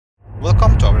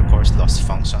Welcome to our course loss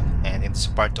function, and in this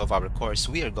part of our course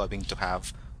we are going to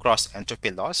have cross-entropy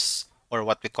loss, or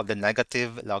what we call the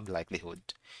negative log likelihood.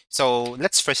 So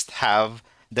let's first have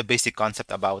the basic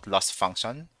concept about loss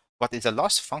function. What is a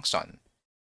loss function?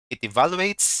 It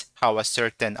evaluates how a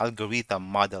certain algorithm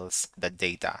models the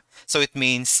data. So it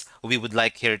means we would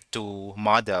like here to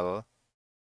model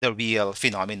the real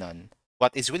phenomenon.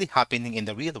 What is really happening in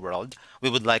the real world,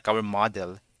 we would like our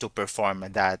model to perform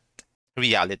that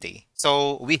reality.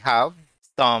 So we have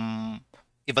some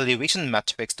evaluation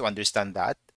metrics to understand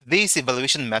that. These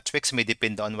evaluation metrics may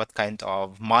depend on what kind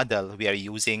of model we are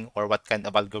using or what kind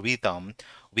of algorithm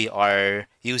we are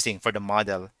using for the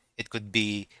model. It could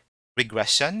be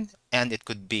regression and it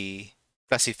could be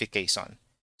classification.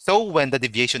 So when the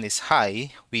deviation is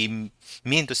high, we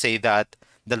mean to say that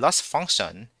the loss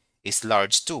function is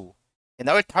large too. And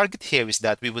our target here is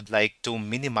that we would like to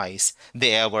minimize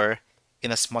the error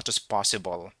in as much as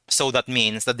possible. So that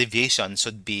means the deviation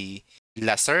should be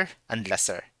lesser and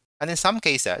lesser. And in some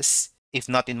cases, if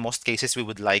not in most cases, we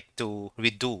would like to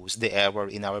reduce the error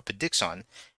in our prediction.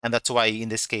 And that's why in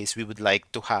this case, we would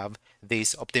like to have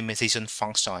this optimization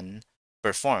function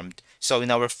performed. So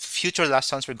in our future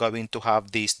lessons, we're going to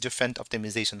have these different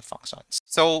optimization functions.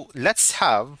 So let's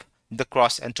have the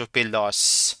cross-entropy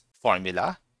loss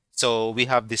formula. So we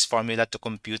have this formula to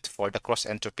compute for the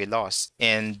cross-entropy loss.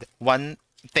 And one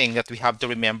thing that we have to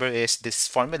remember is this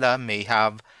formula may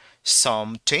have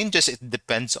some changes. It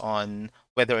depends on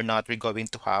whether or not we're going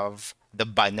to have the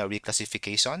binary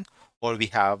classification or we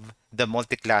have the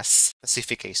multi-class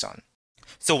classification.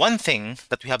 So one thing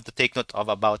that we have to take note of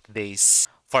about this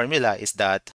formula is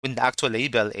that when the actual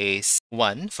label is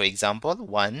 1, for example,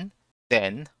 1,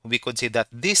 then we could say that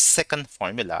this second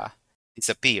formula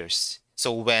disappears.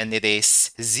 So when it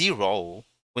is 0,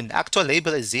 when the actual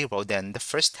label is 0, then the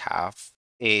first half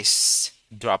is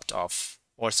dropped off.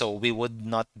 Or so we would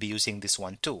not be using this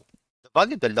one too. The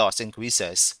value of the loss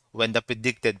increases when the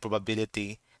predicted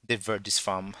probability diverges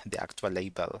from the actual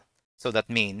label. So that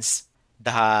means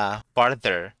the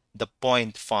farther the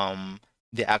point from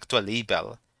the actual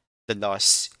label, the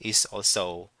loss is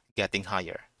also getting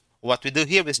higher. What we do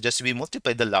here is just we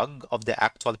multiply the log of the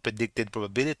actual predicted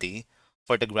probability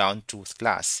for the ground truth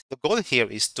class. The goal here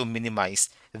is to minimize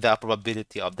the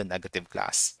probability of the negative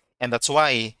class. And that's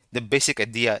why the basic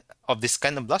idea of this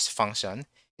kind of loss function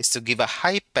is to give a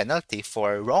high penalty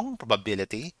for wrong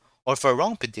probability or for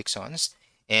wrong predictions,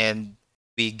 and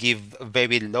we give a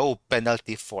very low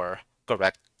penalty for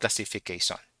correct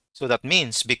classification. So that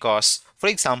means because, for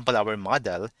example, our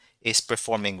model is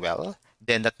performing well,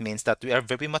 then that means that we are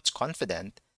very much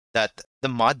confident that the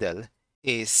model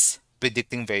is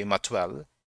predicting very much well.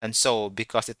 And so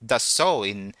because it does so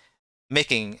in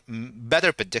making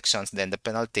better predictions than the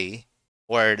penalty,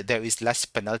 or there is less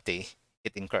penalty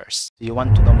it incurs. Do you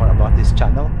want to know more about this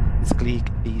channel? Just click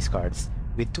these cards.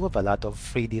 We do have a lot of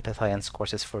free data science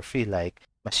courses for free, like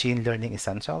machine learning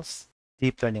essentials,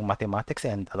 deep learning mathematics,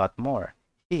 and a lot more.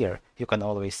 Here, you can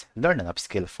always learn an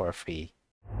upskill for free.